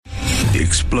the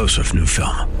explosive new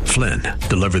film, Flynn,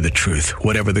 Deliver the Truth,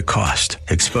 Whatever the Cost,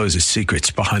 exposes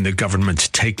secrets behind the government's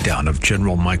takedown of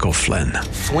General Michael Flynn.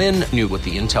 Flynn knew what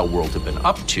the intel world had been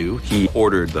up to. He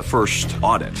ordered the first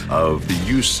audit of the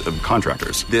use of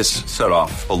contractors. This set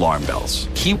off alarm bells.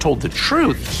 He told the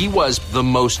truth. He was the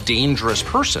most dangerous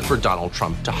person for Donald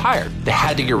Trump to hire. They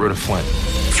had to get rid of Flynn.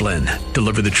 Flynn,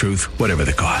 Deliver the Truth, Whatever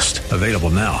the Cost. Available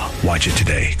now. Watch it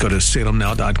today. Go to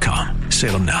salemnow.com.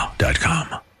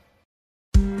 salemnow.com.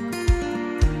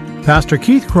 Pastor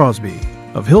Keith Crosby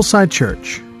of Hillside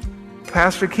Church.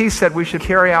 Pastor Keith said we should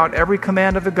carry out every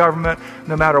command of the government,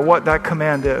 no matter what that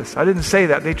command is. I didn't say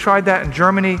that. They tried that in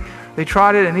Germany. They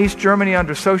tried it in East Germany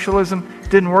under socialism.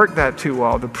 Didn't work that too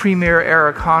well. The premier,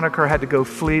 Erich Honecker, had to go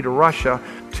flee to Russia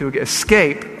to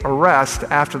escape arrest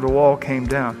after the wall came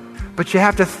down. But you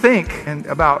have to think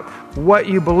about what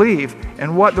you believe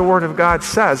and what the Word of God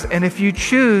says. And if you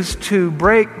choose to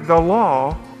break the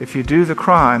law, if you do the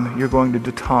crime, you're going to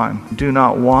do time. Do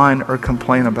not whine or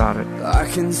complain about it. I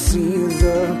can see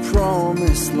the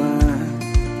promised land,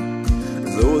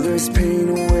 though there's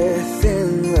pain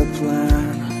within the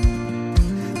plan.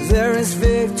 There is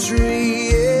victory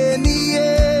in the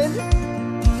end.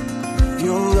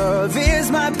 Your love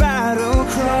is my battle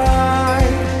cry,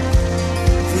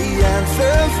 the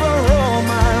answer for all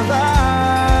my life.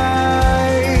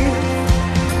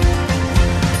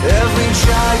 Every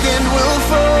giant will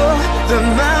fall, the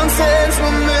mountains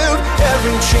will move,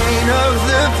 every chain of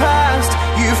the past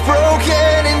you've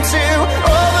broken into.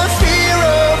 All the fear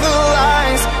of the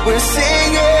lies, we're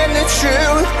singing the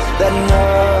truth, that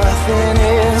nothing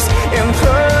is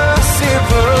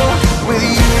impossible with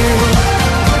you.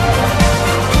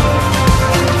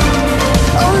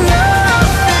 Oh,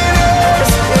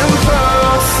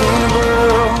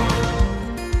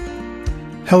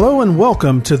 Hello and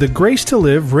welcome to the Grace to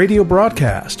Live radio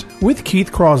broadcast with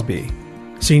Keith Crosby,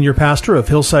 Senior Pastor of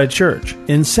Hillside Church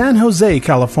in San Jose,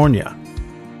 California.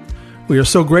 We are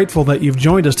so grateful that you've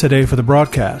joined us today for the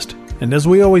broadcast, and as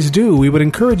we always do, we would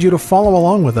encourage you to follow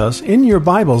along with us in your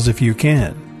Bibles if you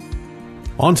can.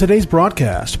 On today's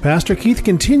broadcast, Pastor Keith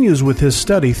continues with his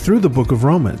study through the book of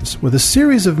Romans with a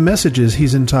series of messages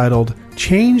he's entitled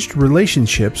Changed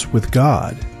Relationships with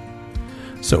God.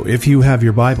 So if you have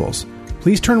your Bibles,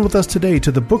 please turn with us today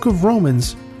to the book of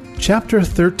Romans, chapter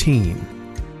 13.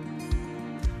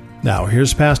 Now,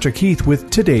 here's Pastor Keith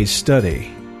with today's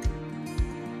study.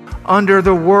 Under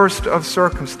the worst of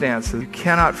circumstances, you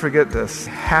cannot forget this.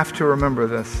 You have to remember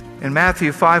this. In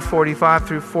Matthew 5:45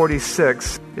 through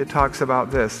 46, it talks about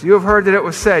this. You have heard that it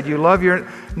was said, you love your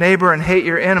neighbor and hate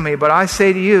your enemy. But I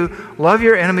say to you, love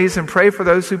your enemies and pray for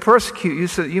those who persecute you,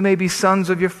 so that you may be sons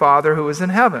of your Father who is in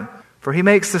heaven. For he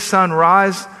makes the sun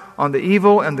rise on the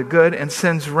evil and the good, and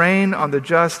sends rain on the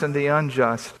just and the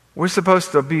unjust. We're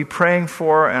supposed to be praying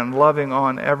for and loving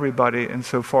on everybody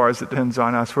insofar as it depends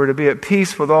on us. We're to be at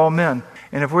peace with all men.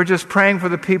 And if we're just praying for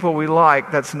the people we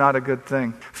like, that's not a good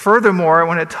thing. Furthermore,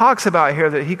 when it talks about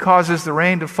here that he causes the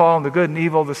rain to fall on the good and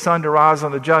evil, the sun to rise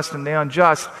on the just and the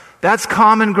unjust, that's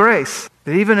common grace.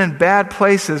 That even in bad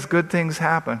places, good things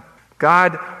happen.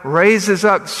 God raises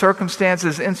up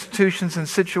circumstances, institutions, and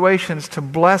situations to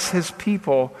bless his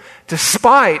people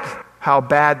despite how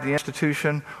bad the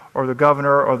institution or the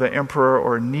governor or the emperor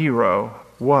or Nero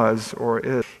was or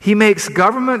is. He makes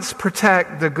governments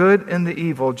protect the good and the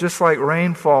evil just like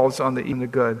rain falls on the evil and the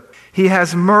good. He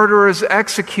has murderers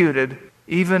executed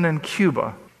even in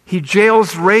Cuba. He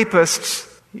jails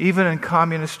rapists even in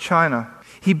communist China.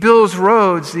 He builds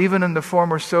roads even in the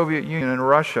former Soviet Union and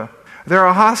Russia. There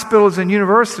are hospitals and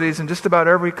universities in just about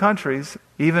every country,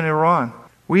 even Iran.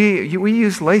 We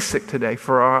use LASIK today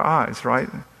for our eyes, right?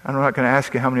 I'm not going to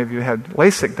ask you how many of you had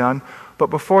LASIK done,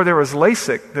 but before there was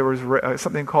LASIK, there was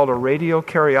something called a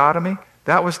radiokaryotomy.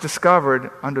 That was discovered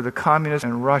under the communists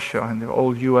in Russia and the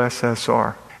old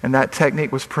USSR. And that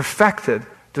technique was perfected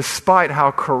despite how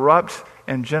corrupt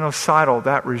and genocidal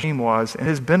that regime was, and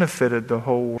has benefited the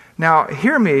whole world. Now,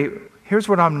 hear me. Here's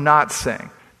what I'm not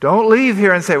saying. Don't leave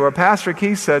here and say, well, Pastor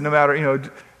Keith said, no matter,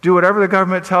 do whatever the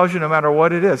government tells you, no matter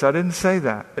what it is. I didn't say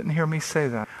that. Didn't hear me say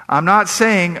that. I'm not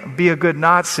saying be a good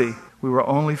Nazi. We were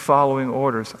only following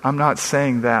orders. I'm not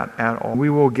saying that at all.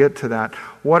 We will get to that.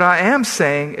 What I am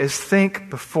saying is think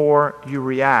before you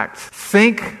react.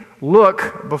 Think,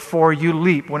 look before you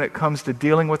leap when it comes to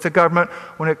dealing with the government,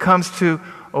 when it comes to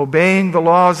obeying the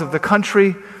laws of the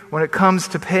country, when it comes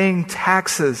to paying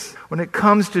taxes, when it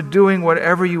comes to doing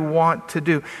whatever you want to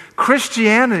do.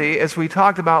 Christianity, as we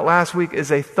talked about last week,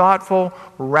 is a thoughtful,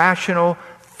 rational,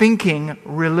 thinking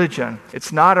religion.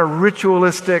 It's not a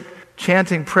ritualistic,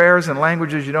 chanting prayers in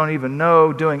languages you don't even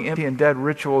know, doing empty and dead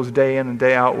rituals day in and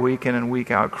day out, week in and week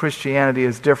out. Christianity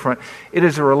is different. It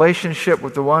is a relationship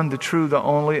with the one, the true, the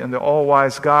only, and the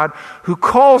all-wise God who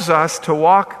calls us to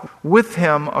walk with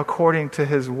Him according to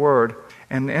His Word.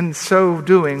 And in so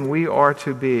doing, we are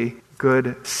to be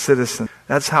good citizens.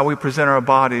 That's how we present our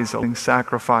bodies, a living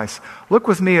sacrifice. Look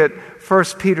with me at 1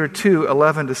 Peter 2,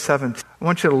 11 to 17. I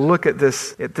want you to look at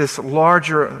this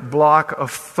larger block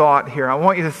of thought here. I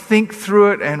want you to think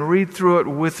through it and read through it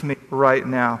with me right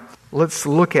now. Let's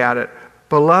look at it.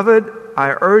 Beloved,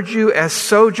 I urge you as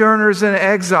sojourners and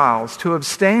exiles to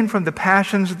abstain from the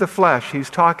passions of the flesh. He's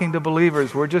talking to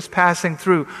believers. We're just passing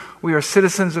through. We are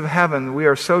citizens of heaven. We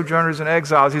are sojourners and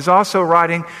exiles. He's also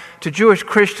writing to Jewish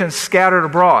Christians scattered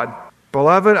abroad.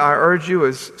 Beloved, I urge you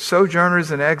as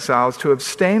sojourners and exiles to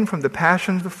abstain from the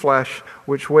passions of the flesh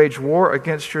which wage war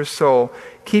against your soul.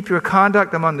 Keep your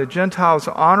conduct among the Gentiles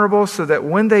honorable, so that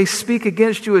when they speak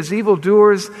against you as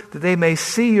evildoers, that they may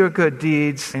see your good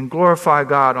deeds and glorify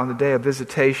God on the day of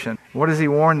visitation. What does he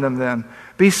warn them then?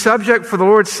 Be subject for the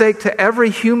Lord's sake to every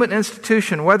human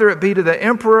institution, whether it be to the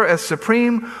emperor as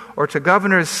supreme or to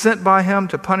governors sent by him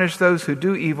to punish those who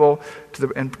do evil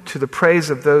and to the praise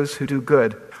of those who do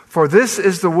good. For this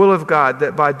is the will of God,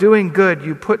 that by doing good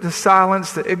you put to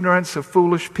silence the ignorance of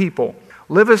foolish people.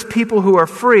 Live as people who are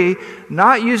free,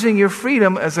 not using your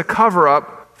freedom as a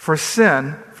cover-up for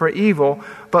sin, for evil,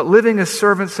 but living as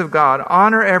servants of God.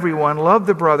 Honor everyone, love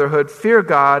the brotherhood, fear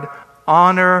God,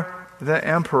 honor the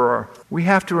emperor. We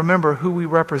have to remember who we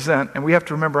represent, and we have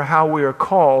to remember how we are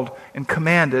called and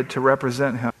commanded to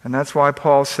represent him. And that's why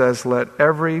Paul says, let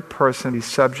every person be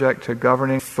subject to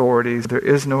governing authorities. There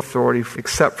is no authority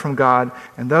except from God,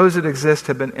 and those that exist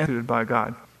have been instituted by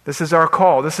God. This is our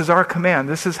call. This is our command.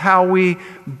 This is how we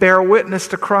bear witness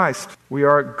to Christ. We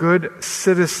are good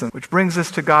citizens, which brings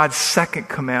us to God's second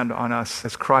command on us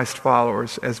as Christ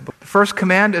followers. The first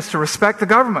command is to respect the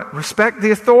government, respect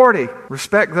the authority,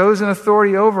 respect those in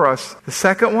authority over us. The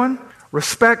second one,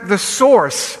 respect the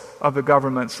source of the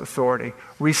government's authority.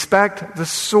 Respect the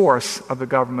source of the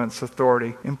government's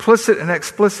authority. Implicit and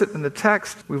explicit in the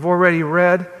text we've already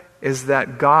read is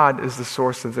that God is the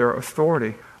source of their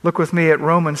authority. Look with me at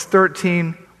Romans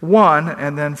 13, 1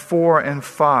 and then 4 and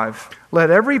 5.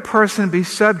 Let every person be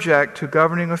subject to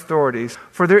governing authorities,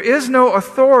 for there is no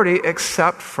authority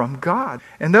except from God,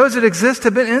 and those that exist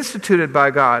have been instituted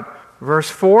by God. Verse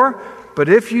 4, but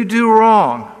if you do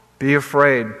wrong, be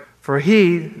afraid, for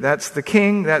he, that's the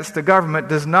king, that's the government,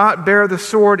 does not bear the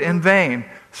sword in vain.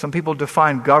 Some people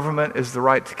define government as the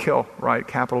right to kill, right?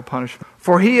 Capital punishment.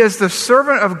 For he is the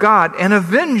servant of God, an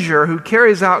avenger who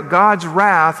carries out God's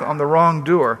wrath on the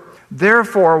wrongdoer.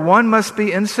 Therefore, one must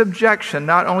be in subjection,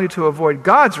 not only to avoid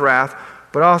God's wrath,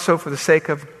 but also for the sake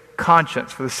of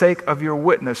conscience, for the sake of your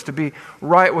witness, to be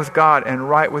right with God and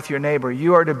right with your neighbor.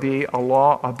 You are to be a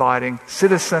law-abiding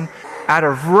citizen out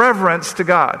of reverence to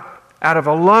God, out of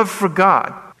a love for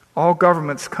God. All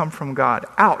governments come from God.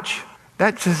 Ouch.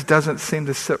 That just doesn't seem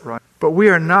to sit right. But we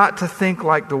are not to think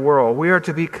like the world. We are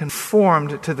to be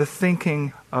conformed to the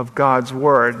thinking of God's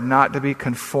Word, not to be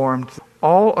conformed.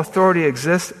 All authority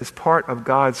exists as part of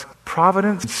God's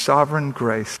providence and sovereign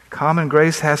grace. Common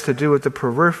grace has to do with the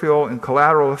peripheral and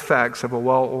collateral effects of a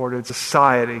well-ordered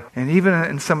society. And even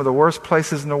in some of the worst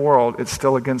places in the world, it's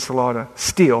still against the law to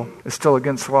steal, it's still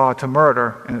against the law to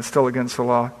murder, and it's still against the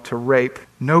law to rape.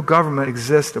 No government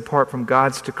exists apart from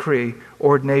God's decree,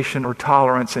 ordination, or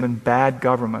tolerance in bad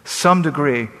government. Some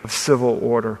degree of civil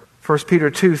order. 1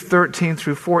 Peter 2, 13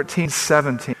 through 14,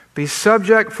 17. Be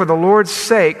subject for the Lord's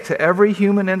sake to every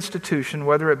human institution,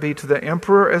 whether it be to the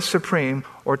emperor as supreme,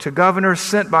 or to governors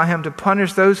sent by him to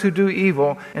punish those who do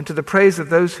evil, and to the praise of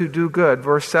those who do good.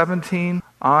 Verse 17,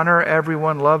 honor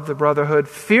everyone, love the brotherhood,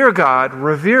 fear God,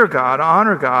 revere God,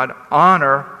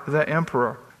 honor the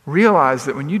emperor. Realize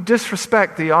that when you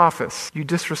disrespect the office, you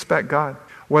disrespect God.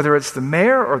 Whether it's the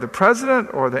mayor or the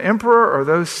president or the emperor or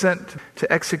those sent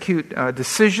to execute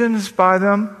decisions by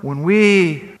them, when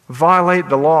we violate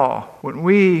the law, when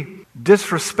we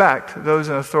disrespect those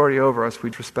in authority over us, we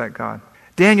disrespect God.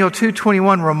 Daniel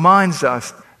 2:21 reminds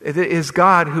us it is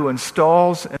God who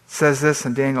installs, and says this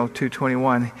in Daniel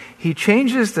 2:21, He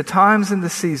changes the times and the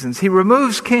seasons. He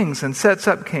removes kings and sets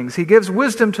up kings. He gives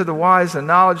wisdom to the wise and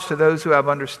knowledge to those who have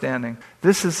understanding.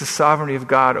 This is the sovereignty of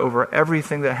God over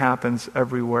everything that happens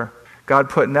everywhere. God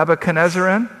put Nebuchadnezzar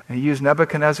in, and He used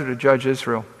Nebuchadnezzar to judge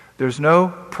Israel. There's no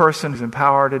person who's in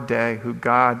power today who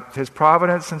God, His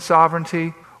providence and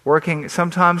sovereignty, working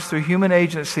sometimes through human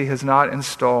agency, has not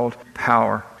installed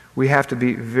power. We have to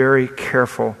be very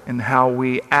careful in how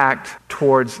we act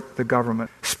towards the government.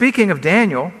 Speaking of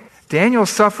Daniel, Daniel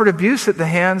suffered abuse at the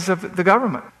hands of the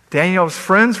government. Daniel's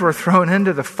friends were thrown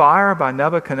into the fire by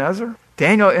Nebuchadnezzar.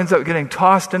 Daniel ends up getting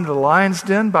tossed into the lion's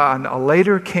den by a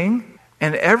later king.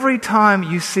 And every time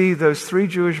you see those three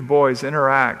Jewish boys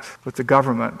interact with the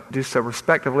government, do so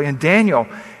respectively. In Daniel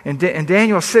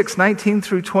 6, 19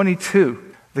 through 22,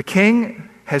 the king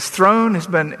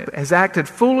has acted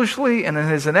foolishly, and in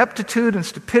his ineptitude and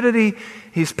stupidity,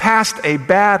 he's passed a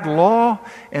bad law,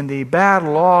 and the bad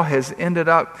law has ended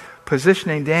up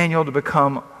positioning Daniel to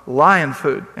become lion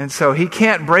food. And so he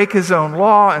can't break his own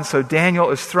law, and so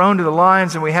Daniel is thrown to the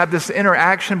lions, and we have this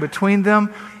interaction between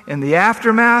them in the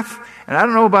aftermath. And I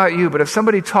don't know about you, but if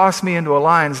somebody tossed me into a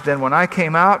lion's den when I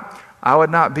came out, I would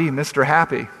not be Mr.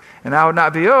 Happy. And I would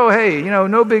not be, oh, hey,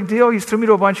 no big deal. You threw me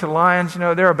to a bunch of lions.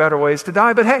 There are better ways to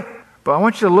die. But hey, I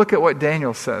want you to look at what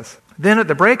Daniel says. Then at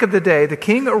the break of the day, the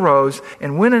king arose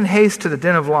and went in haste to the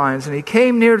den of lions. And he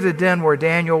came near to the den where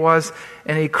Daniel was,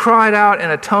 and he cried out in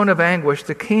a tone of anguish.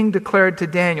 The king declared to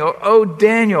Daniel, "O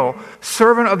Daniel,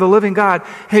 servant of the living God,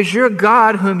 has your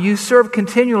God, whom you serve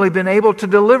continually, been able to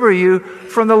deliver you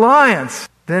from the lions?"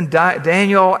 Then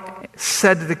Daniel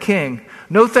said to the king,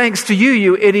 "No thanks to you,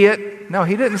 you idiot." No,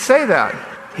 he didn't say that.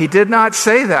 He did not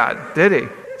say that, did he?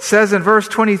 It says in verse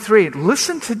 23,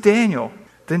 listen to Daniel.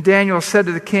 Then Daniel said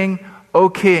to the king, "O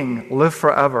king, live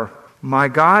forever. My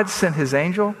God sent his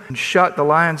angel and shut the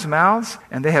lions' mouths,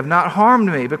 and they have not harmed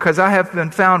me, because I have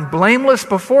been found blameless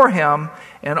before him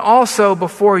and also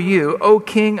before you. O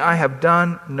king, I have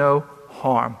done no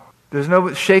harm." There's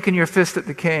no shaking your fist at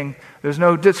the king. There's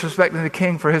no disrespecting the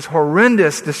king for his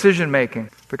horrendous decision-making,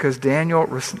 because Daniel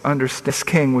understands this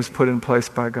king was put in place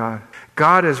by God.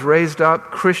 God has raised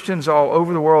up Christians all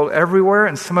over the world, everywhere,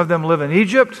 and some of them live in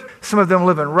Egypt, some of them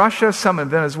live in Russia, some in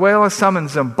Venezuela, some in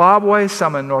Zimbabwe,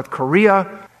 some in North Korea,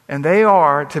 and they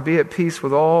are to be at peace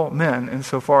with all men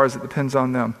insofar as it depends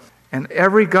on them. And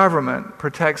every government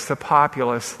protects the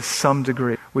populace to some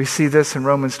degree. We see this in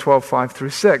Romans 12, 5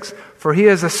 through 6. For he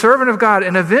is a servant of God,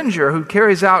 an avenger who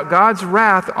carries out God's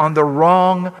wrath on the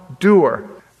wrongdoer.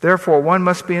 Therefore, one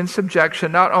must be in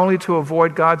subjection, not only to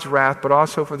avoid God's wrath, but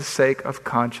also for the sake of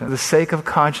conscience. The sake of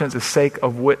conscience, the sake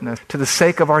of witness, to the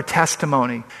sake of our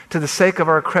testimony, to the sake of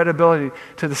our credibility,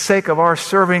 to the sake of our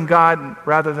serving God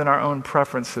rather than our own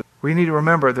preferences. We need to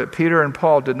remember that Peter and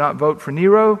Paul did not vote for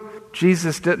Nero.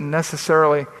 Jesus didn't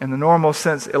necessarily, in the normal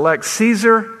sense, elect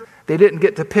Caesar. They didn't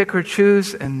get to pick or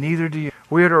choose, and neither do you.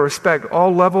 We are to respect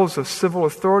all levels of civil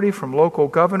authority, from local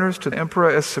governors to the emperor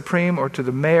as supreme, or to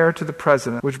the mayor to the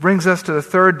president. Which brings us to the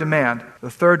third demand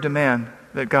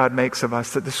that God makes of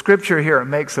us, that the Scripture here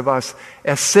makes of us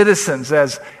as citizens,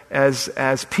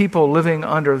 as people living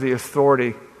under the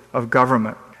authority of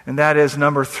government. And that is,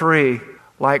 number 3,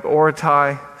 like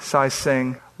Oratai Sai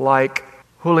Singh, like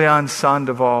Julian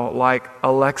Sandoval, like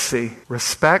Alexei,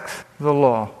 respect the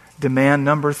law. Demand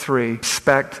number 3,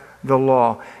 respect the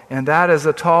law. And that is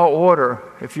a tall order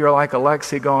if you're like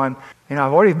Alexei going,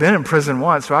 I've already been in prison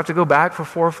once, so I have to go back for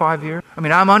 4 or 5 years?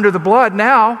 I'm under the blood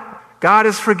now. God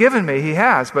has forgiven me. He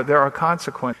has, but there are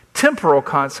consequences, temporal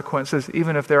consequences,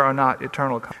 even if there are not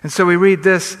eternal consequences. And so we read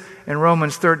this in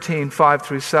Romans 13, 5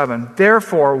 through 7.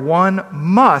 Therefore, one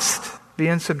must be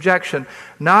in subjection,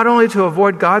 not only to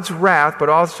avoid God's wrath, but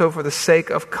also for the sake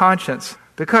of conscience.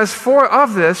 Because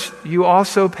of this you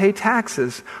also pay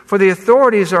taxes. For the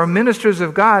authorities are ministers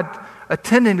of God,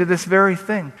 attending to this very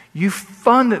thing. You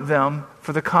fund them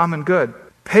for the common good.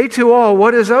 Pay to all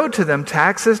what is owed to them: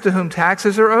 taxes to whom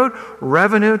taxes are owed,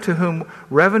 revenue to whom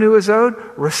revenue is owed,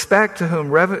 respect to whom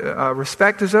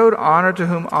respect is owed, honor to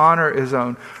whom honor is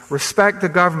owed. Respect the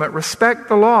government, respect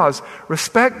the laws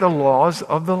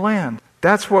of the land.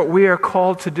 That's what we are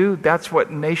called to do. That's what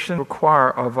nations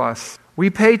require of us. We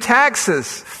pay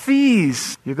taxes,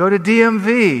 fees. You go to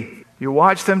DMV, you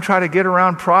watch them try to get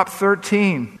around Prop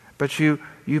 13, but you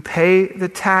pay the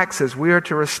taxes. We are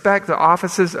to respect the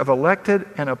offices of elected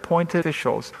and appointed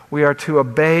officials. We are to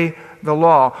obey the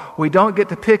law. We don't get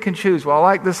to pick and choose. Well, I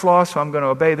like this law, so I'm going to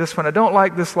obey this one. I don't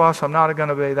like this law, so I'm not going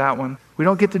to obey that one. We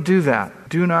don't get to do that.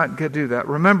 Do not get to do that.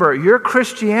 Remember, your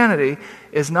Christianity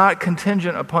is not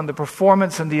contingent upon the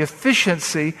performance and the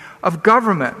efficiency of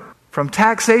government. From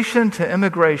taxation to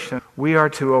immigration, we are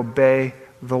to obey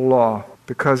the law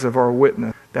because of our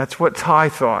witness. That's what Ty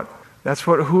thought. That's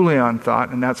what Julian thought,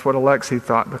 and that's what Alexei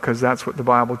thought, because that's what the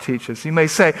Bible teaches. You may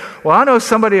say, well, I know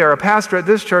somebody or a pastor at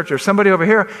this church or somebody over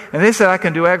here, and they said I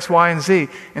can do X, Y, and Z.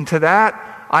 And to that,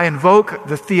 I invoke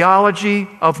the theology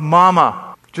of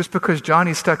mama. Just because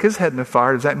Johnny stuck his head in the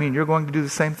fire, does that mean you're going to do the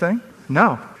same thing?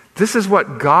 No. This is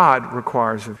what God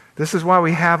requires of you. This is why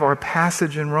we have our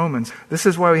passage in Romans. This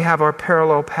is why we have our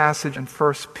parallel passage in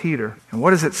 1 Peter. And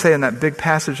what does it say in that big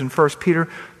passage in 1 Peter?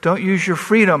 Don't use your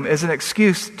freedom as an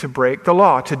excuse to break the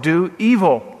law, to do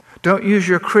evil. Don't use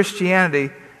your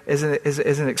Christianity as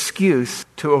an excuse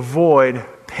to avoid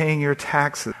paying your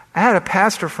taxes. I had a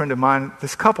pastor friend of mine,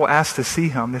 this couple asked to see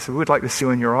him. They said, we'd like to see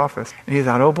you in your office. And he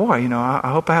thought, oh boy,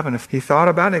 I hope I haven't. He thought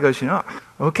about it and he goes,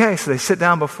 okay. So they sit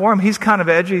down before him. He's kind of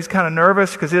edgy. He's kind of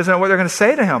nervous because he doesn't know what they're going to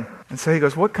say to him. And so he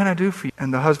goes, what can I do for you?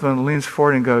 And the husband leans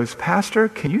forward and goes, Pastor,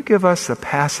 can you give us a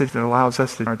passage that allows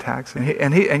us to pay our taxes?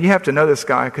 And you have to know this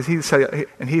guy because he's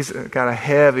got a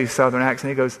heavy southern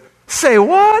accent. He goes, say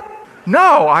what?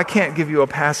 No, I can't give you a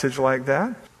passage like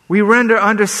that. We render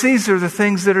unto Caesar the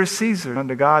things that are Caesar,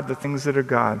 unto God the things that are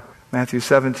God. Matthew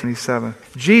 17:7.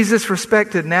 Jesus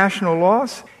respected national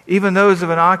laws, even those of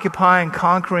an occupying,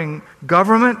 conquering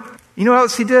government. You know what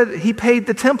else he did? He paid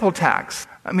the temple tax.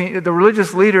 I mean, the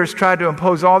religious leaders tried to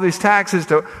impose all these taxes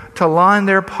to line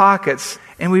their pockets.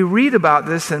 And we read about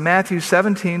this in Matthew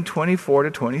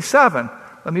 17:24-27.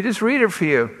 Let me just read it for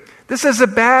you. This is a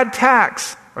bad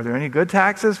tax. Are there any good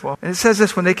taxes? Well, and it says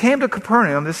this, when they came to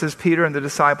Capernaum, this is Peter and the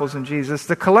disciples and Jesus,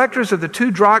 the collectors of the 2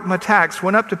 drachma tax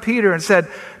went up to Peter and said,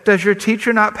 does your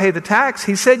teacher not pay the tax?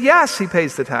 He said, yes, he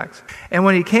pays the tax. And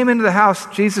when he came into the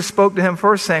house, Jesus spoke to him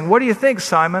first, saying, what do you think,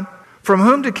 Simon? From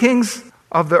whom do kings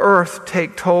of the earth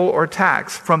take toll or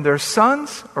tax? From their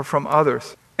sons or from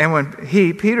others? And when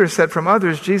Peter said from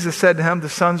others, Jesus said to him, the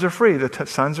sons are free, the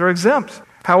sons are exempt.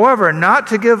 However, not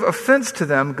to give offense to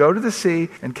them, go to the sea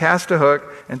and cast a hook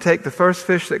and take the first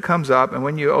fish that comes up. And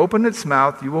when you open its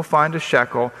mouth, you will find a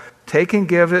shekel. Take and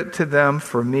give it to them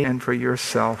for me and for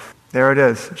yourself. There it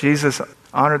is. Jesus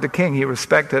honored the king. He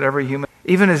respected every human.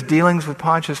 Even his dealings with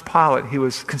Pontius Pilate, he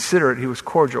was considerate, he was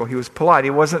cordial, he was polite, he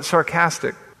wasn't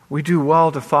sarcastic. We do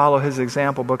well to follow his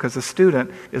example because a student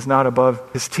is not above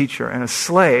his teacher. And a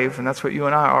slave, and that's what you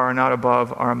and I are not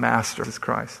above our master, Jesus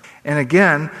Christ. And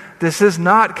again, this is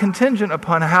not contingent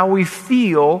upon how we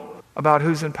feel about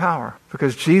who's in power.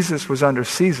 Because Jesus was under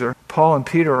Caesar. Paul and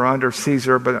Peter are under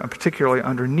Caesar, but particularly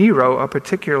under Nero, a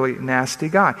particularly nasty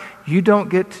guy. You don't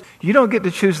get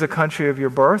to choose the country of your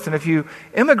birth. And if you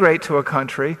immigrate to a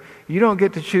country, you don't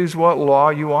get to choose what law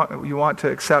you want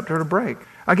to accept or to break.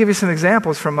 I'll give you some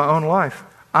examples from my own life.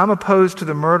 I'm opposed to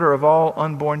the murder of all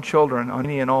unborn children on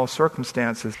any and all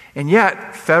circumstances. And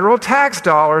yet, federal tax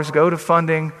dollars go to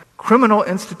funding criminal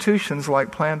institutions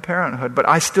like Planned Parenthood, but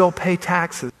I still pay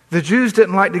taxes. The Jews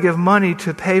didn't like to give money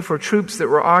to pay for troops that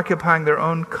were occupying their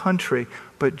own country,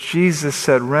 but Jesus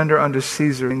said, render unto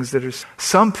Caesar things that are...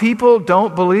 Some people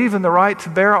don't believe in the right to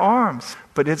bear arms,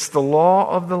 but it's the law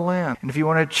of the land. And if you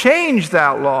want to change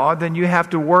that law, then you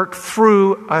have to work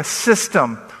through a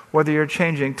system, whether you're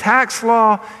changing tax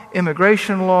law,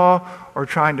 immigration law, or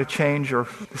trying to change your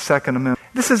Second Amendment.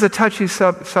 This is a touchy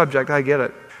subject, I get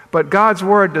it. But God's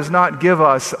Word does not give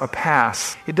us a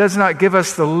pass. It does not give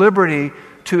us the liberty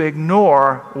to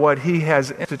ignore what He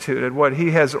has instituted, what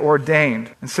He has ordained.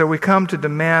 And so we come to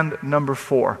demand number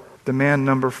 4. Demand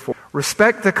number 4.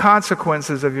 Respect the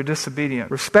consequences of your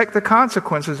disobedience. Respect the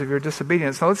consequences of your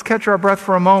disobedience. Now let's catch our breath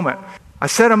for a moment. I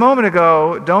said a moment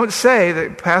ago, don't say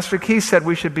that Pastor Keith said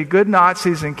we should be good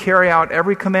Nazis and carry out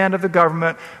every command of the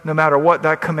government, no matter what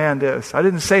that command is. I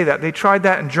didn't say that. They tried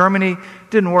that in Germany,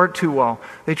 didn't work too well.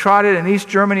 They tried it in East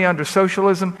Germany under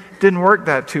socialism, didn't work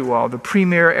that too well. The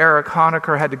premier, Erich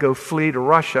Honecker, had to go flee to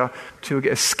Russia to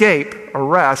escape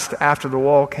arrest after the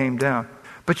wall came down.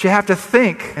 But you have to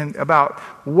think about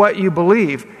what you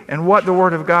believe and what the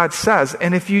Word of God says.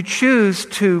 And if you choose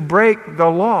to break the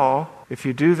law, if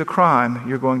you do the crime,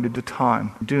 you're going to do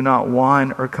time. Do not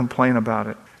whine or complain about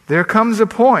it. There comes a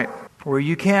point where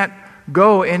you can't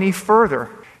go any further.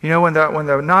 You know, when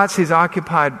the Nazis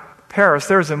occupied Paris,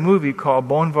 there's a movie called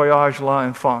Bon Voyage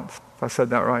l'Enfance, if I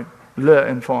said that right.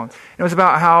 L'Enfance. It was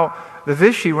about how the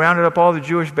Vichy rounded up all the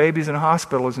Jewish babies in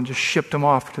hospitals and just shipped them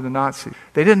off to the Nazis.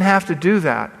 They didn't have to do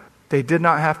that. They did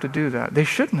not have to do that. They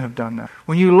shouldn't have done that.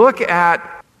 When you look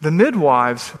at the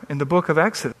midwives in the book of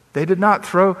Exodus, they did not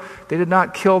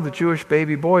kill the Jewish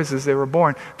baby boys as they were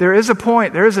born. There is a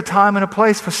point, there is a time and a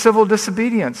place for civil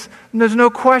disobedience. And there's no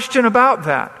question about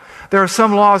that. There are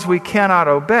some laws we cannot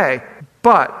obey,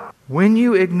 but when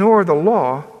you ignore the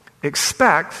law,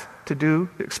 expect to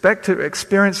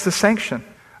experience the sanction.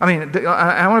 I mean,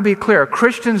 I want to be clear.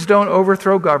 Christians don't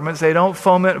overthrow governments. They don't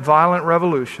foment violent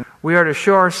revolution. We are to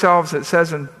show ourselves, it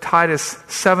says in Titus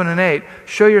 7 and 8,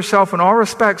 show yourself in all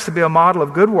respects to be a model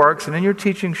of good works, and in your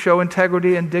teaching show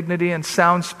integrity and dignity and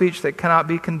sound speech that cannot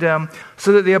be condemned,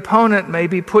 so that the opponent may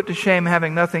be put to shame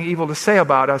having nothing evil to say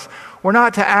about us. We're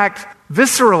not to act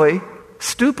viscerally,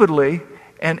 stupidly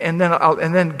and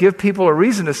then give people a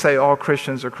reason to say all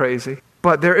Christians are crazy.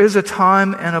 But there is a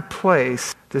time and a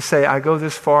place to say, I go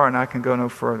this far and I can go no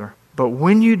further. But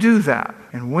when you do that,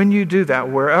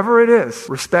 wherever it is,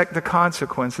 respect the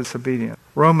consequences of obedience.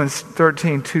 Romans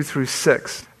 13,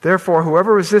 2-6. Therefore,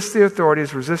 whoever resists the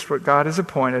authorities resists what God has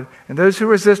appointed, and those who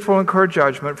resist will incur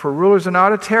judgment, for rulers are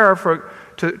not a terror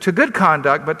to good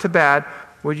conduct, but to bad.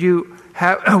 Would you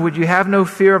have no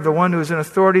fear of the one who is in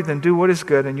authority? Then do what is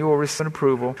good, and you will receive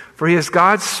approval. For he is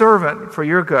God's servant for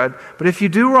your good. But if you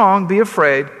do wrong, be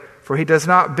afraid, for he does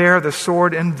not bear the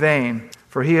sword in vain.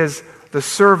 For he is the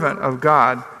servant of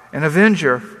God, an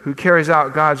avenger who carries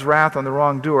out God's wrath on the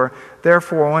wrongdoer.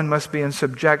 Therefore, one must be in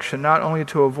subjection, not only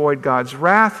to avoid God's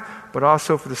wrath, but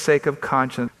also for the sake of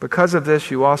conscience. Because of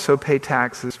this, you also pay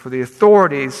taxes, for the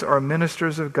authorities are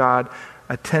ministers of God,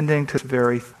 attending to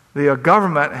the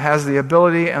government has the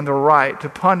ability and the right to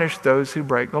punish those who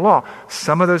break the law.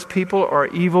 Some of those people are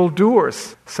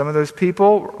evildoers. Some of those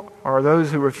people are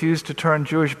those who refuse to turn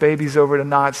Jewish babies over to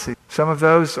Nazis. Some of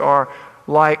those are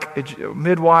like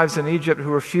midwives in Egypt who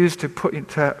refused to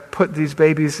put these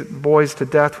boys to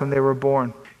death when they were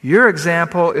born. Your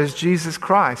example is Jesus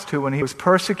Christ, who when he was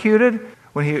persecuted,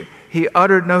 when he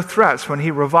uttered no threats. When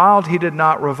he reviled, he did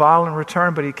not revile in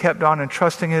return, but he kept on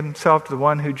entrusting himself to the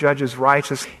one who judges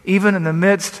righteous. Even in the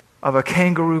midst of a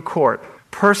kangaroo court,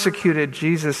 persecuted,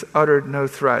 Jesus uttered no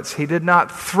threats. He did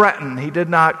not threaten. He did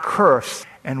not curse.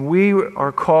 And we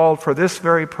are called for this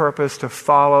very purpose to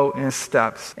follow in his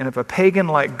steps. And if a pagan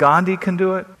like Gandhi can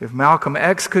do it, if Malcolm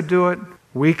X could do it,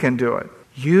 we can do it.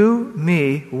 You,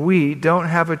 me, we don't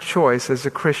have a choice as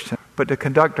a Christian but to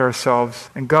conduct ourselves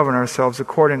and govern ourselves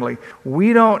accordingly.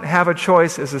 We don't have a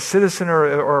choice as a citizen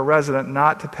or a resident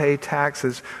not to pay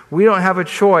taxes. We don't have a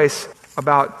choice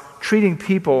about treating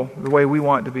people the way we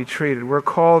want to be treated. We're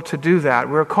called to do that.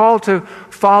 We're called to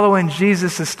follow in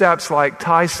Jesus' steps like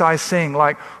Tai Sai Singh,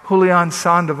 like Julian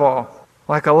Sandoval,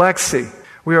 like Alexei.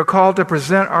 We are called to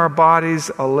present our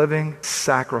bodies a living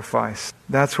sacrifice.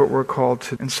 That's what we're called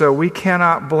to. And so we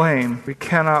cannot blame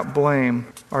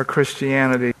our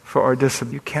Christianity for our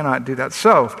discipline. You cannot do that.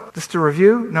 So, just to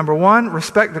review, number 1,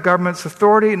 respect the government's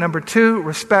authority. Number 2,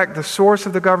 respect the source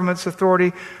of the government's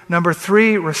authority. Number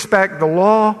 3, respect the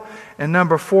law. And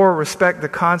number 4, respect the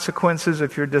consequences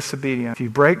if you're disobedient. If you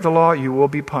break the law, you will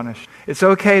be punished. It's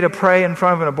okay to pray in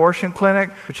front of an abortion clinic,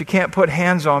 but you can't put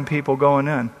hands on people going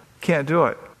in. Can't do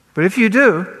it. But if you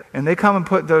do, and they come and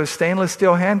put those stainless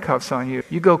steel handcuffs on you,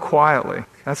 you go quietly.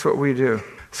 That's what we do.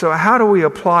 So how do we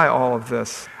apply all of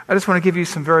this? I just want to give you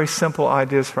some very simple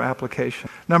ideas for application.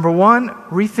 Number 1,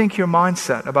 rethink your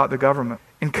mindset about the government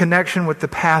in connection with the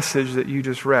passage that you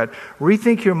just read.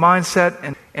 Rethink your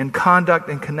mindset and conduct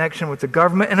in connection with the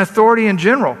government and authority in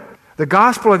general. The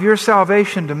gospel of your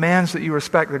salvation demands that you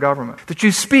respect the government, that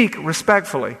you speak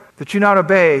respectfully, that you not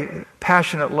obey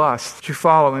passionate lust, that you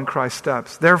follow in Christ's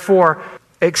steps. Therefore,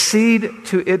 accede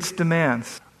to its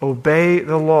demands. Obey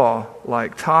the law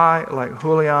like Tai, like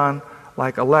Julian,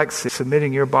 like Alexei,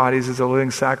 submitting your bodies as a living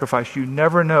sacrifice. You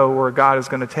never know where God is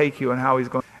going to take you and how he's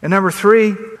going. And number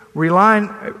 3,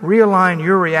 realign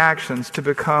your reactions to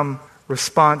become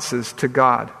responses to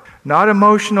God. Not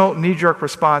emotional, knee-jerk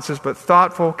responses, but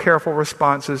thoughtful, careful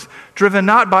responses, driven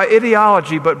not by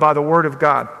ideology, but by the Word of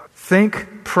God.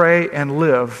 Think, pray, and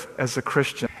live as a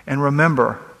Christian. And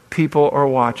remember, people are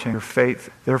watching your faith.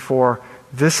 Therefore,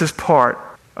 this is part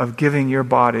of giving your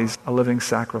bodies a living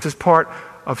sacrifice. This is part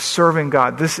of serving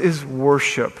God. This is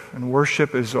worship. And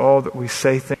worship is all that we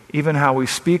say, think, even how we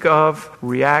speak of,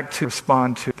 react to,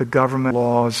 respond to the government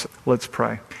laws. Let's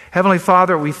pray. Heavenly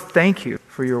Father, we thank you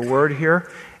for your word here.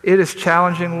 It is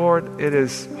challenging, Lord. It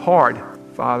is hard,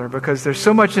 Father, because there's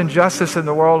so much injustice in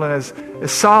the world. And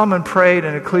as Solomon prayed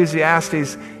in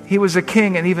Ecclesiastes, he was a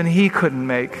king and even he couldn't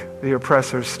make the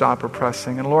oppressors stop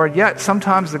oppressing. And Lord, yet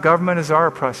sometimes the government is our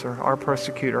oppressor, our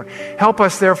persecutor. Help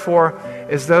us, therefore,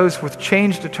 as those with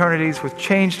changed eternities, with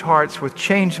changed hearts, with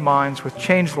changed minds, with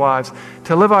changed lives,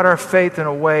 to live out our faith in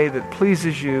a way that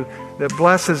pleases you, that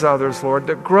blesses others, Lord,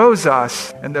 that grows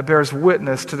us, and that bears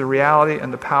witness to the reality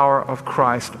and the power of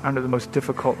Christ under the most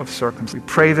difficult of circumstances. We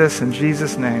pray this in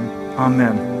Jesus' name.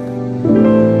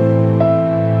 Amen.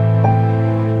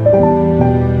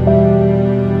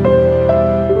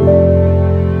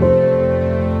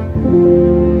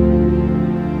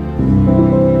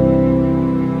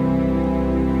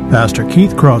 Pastor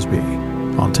Keith Crosby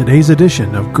on today's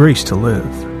edition of Grace to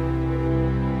Live.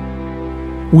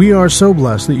 We are so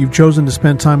blessed that you've chosen to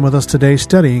spend time with us today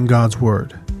studying God's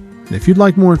Word. And if you'd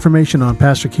like more information on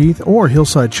Pastor Keith or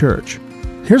Hillside Church,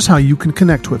 here's how you can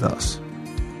connect with us.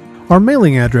 Our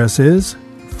mailing address is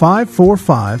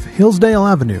 545 Hillsdale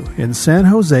Avenue in San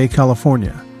Jose,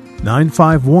 California,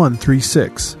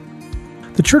 95136.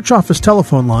 The church office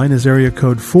telephone line is area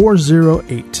code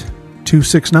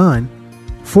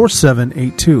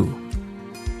 408-269-4782.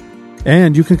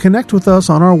 And you can connect with us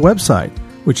on our website,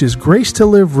 which is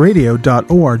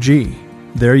gracetoliveradio.org.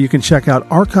 There you can check out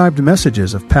archived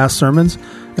messages of past sermons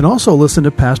and also listen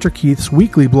to Pastor Keith's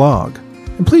weekly blog.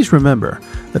 And please remember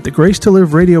that the Grace to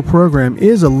Live radio program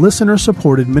is a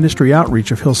listener-supported ministry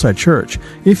outreach of Hillside Church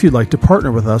if you'd like to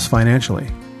partner with us financially.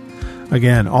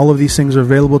 Again, all of these things are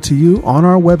available to you on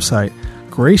our website,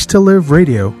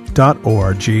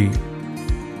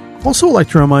 gracetoliveradio.org. Also, I'd like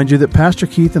to remind you that Pastor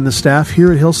Keith and the staff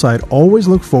here at Hillside always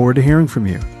look forward to hearing from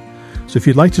you. So if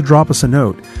you'd like to drop us a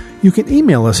note, you can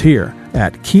email us here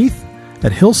at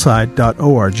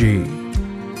keith@hillside.org.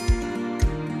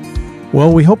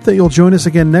 Well, we hope that you'll join us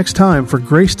again next time for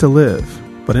Grace to Live.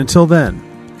 But until then,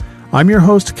 I'm your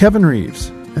host, Kevin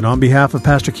Reeves, and on behalf of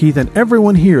Pastor Keith and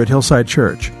everyone here at Hillside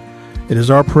Church, it is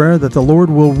our prayer that the Lord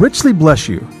will richly bless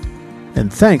you.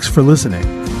 And thanks for listening.